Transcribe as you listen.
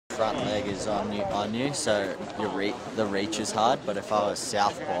front leg is on you, so the reach is hard. But if I was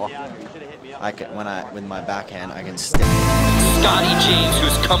southpaw, I can with my backhand I can stick. Scotty James,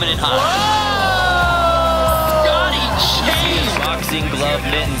 who's coming in hot. Scotty James! Boxing glove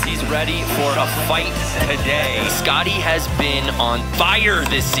mittens. He's ready for a fight today. Scotty has been on fire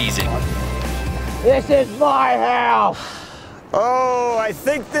this season. This is my house. Oh, I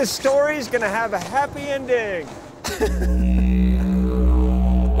think this story's gonna have a happy ending.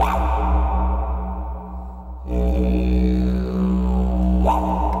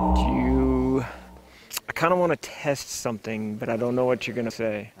 I kind of want to test something, but I don't know what you're gonna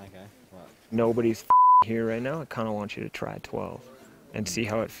say. Okay. What? Nobody's here right now. I kind of want you to try 12 and see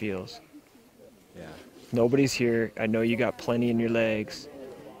how it feels. Yeah. Nobody's here. I know you got plenty in your legs.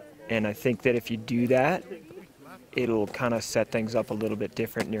 And I think that if you do that, it'll kind of set things up a little bit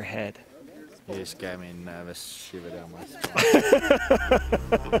different in your head. You just gave me a nervous shiver down my spine.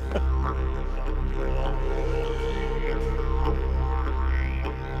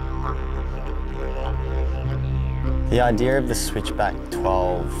 The idea of the switchback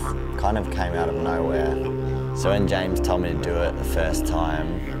 12 kind of came out of nowhere. So when James told me to do it the first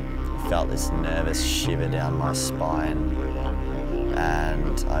time, I felt this nervous shiver down my spine.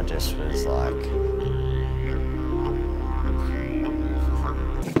 And I just was like...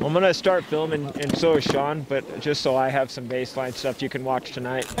 I'm gonna start filming, and so is Sean, but just so I have some baseline stuff you can watch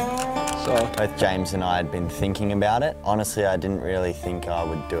tonight. So Both James and I had been thinking about it. Honestly, I didn't really think I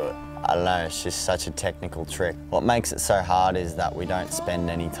would do it. I don't know, it's just such a technical trick. What makes it so hard is that we don't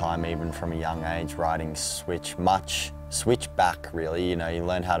spend any time, even from a young age, riding switchback really. You know, you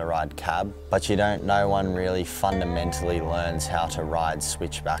learn how to ride cab, but no one really fundamentally learns how to ride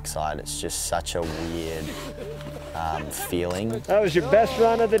switchback side. It's just such a weird feeling. that was your best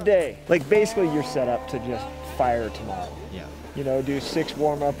run of the day. Like basically you're set up to just fire tomorrow. Yeah. You know, do 6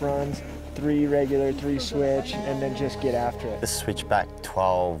 warm-up runs, 3 regular, 3 switch, and then just get after it. The switchback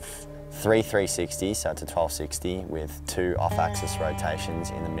 12, 3 360s, so it's a 1260 with 2 off-axis rotations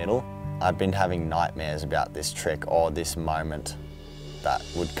in the middle. I've been having nightmares about this trick or this moment that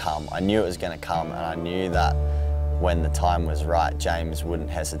would come. I knew it was going to come, and I knew that when the time was right, James wouldn't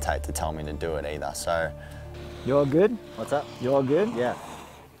hesitate to tell me to do it either. So, You all good? what's up? You all good? Yeah.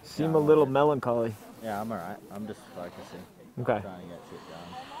 Seem a little melancholy. Yeah, I'm alright. I'm just focusing. Okay. Trying to get shit done.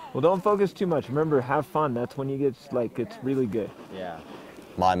 Well, don't focus too much. Remember, have fun. That's when you get, like, it's really good. Yeah.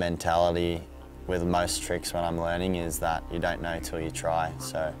 My mentality with most tricks when I'm learning is that you don't know till you try.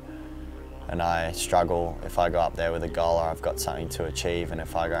 So, and I struggle if I go up there with a goal or I've got something to achieve, and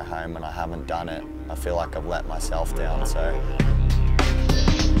if I go home and I haven't done it, I feel like I've let myself down. So.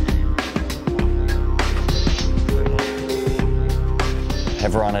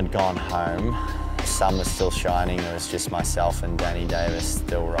 Everyone had gone home. The sun was still shining. It was just myself and Danny Davis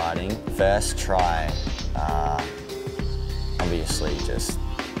still riding. First try, obviously just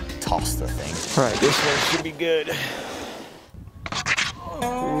toss the thing. All right, this one should be good.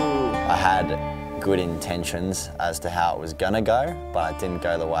 I had good intentions as to how it was gonna go, but it didn't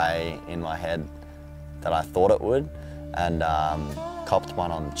go the way in my head that I thought it would, and copped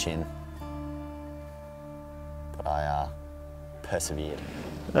one on the chin. But I persevered.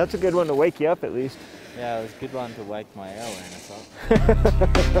 That's a good one to wake you up at least. Yeah, it was a good one to wake my awareness up.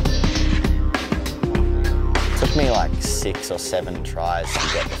 It took me like 6 or 7 tries to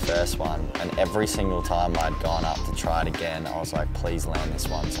get the first one, and every single time I'd gone up to try it again, I was like, please land this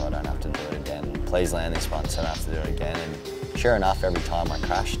one so I don't have to do it again. Please land this one so I don't have to do it again. And sure enough, every time I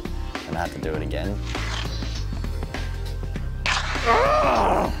crashed and I had to do it again.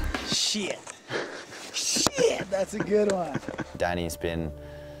 Oh, shit. Shit, that's a good one. Danny's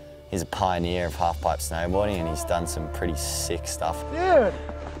he's a pioneer of half-pipe snowboarding, and he's done some pretty sick stuff. Dude,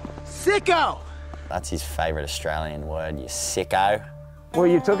 sicko. That's his favourite Australian word, you sicko. Well,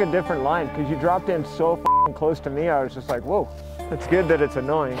 you took a different line because you dropped in so f***ing close to me. I was just like, whoa. It's good that it's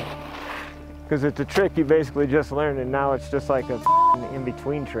annoying because it's a trick you basically just learned, and now it's just like a f***ing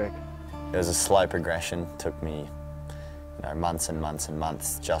in-between trick. It was a slow progression. It took me months and months and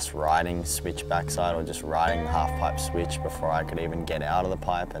months just riding switch backside or just riding the half-pipe switch before I could even get out of the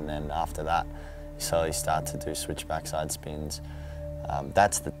pipe, and then after that, you slowly start to do switch backside spins.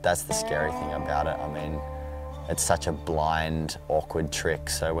 That's the scary thing about it. I mean, it's such a blind, awkward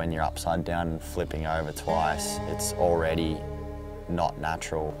trick, so when you're upside down and flipping over twice, it's already not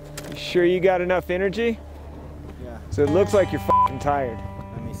natural. You sure you got enough energy? Yeah. So it looks like you're f***ing tired.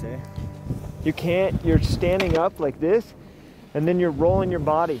 Let me see. You can't, you're standing up like this, and then you're rolling your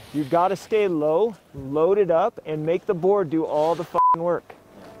body. You've got to stay low, load it up, and make the board do all the f***ing work.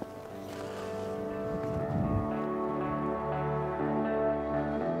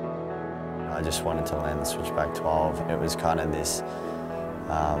 I just wanted to land the switchback 12. It was kind of this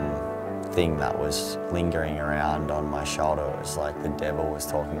thing that was lingering around on my shoulder. It was like the devil was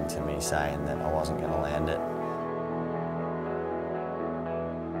talking to me saying that I wasn't going to land it.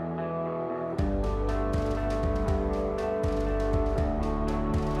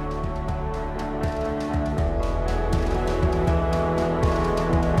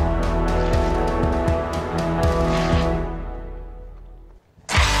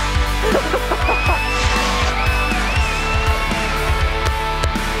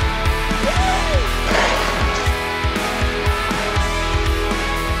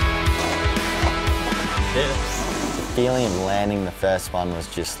 The feeling of landing the first one was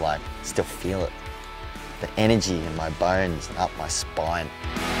just like, still feel it. The energy in my bones and up my spine.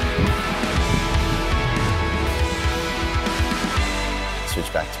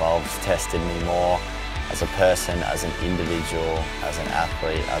 Switchback 12's tested me more as a person, as an individual, as an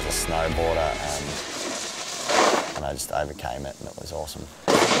athlete, as a snowboarder, and I just overcame it and it was awesome.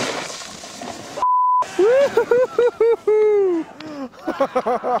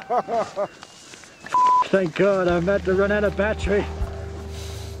 Thank God, I'm about to run out of battery.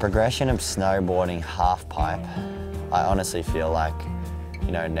 Progression of snowboarding half pipe, I honestly feel like,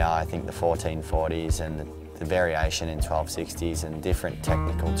 you know, now I think the 1440s and the variation in 1260s and different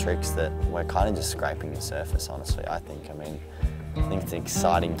technical tricks that we're kind of just scraping the surface, honestly, I think. I mean, I think it's an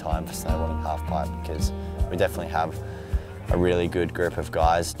exciting time for snowboarding half pipe because we definitely have a really good group of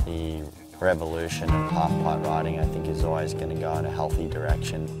guys. The revolution of half pipe riding, I think, is always going to go in a healthy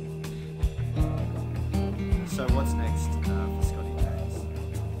direction. So what's next for Scotty James?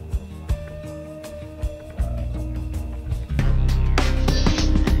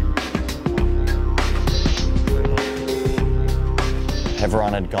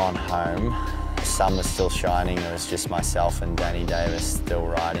 Everyone had gone home. The sun was still shining. It was just myself and Danny Davis still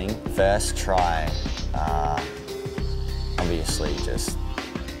riding. First try, obviously just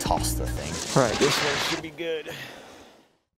tossed the thing. All right, this one should be good.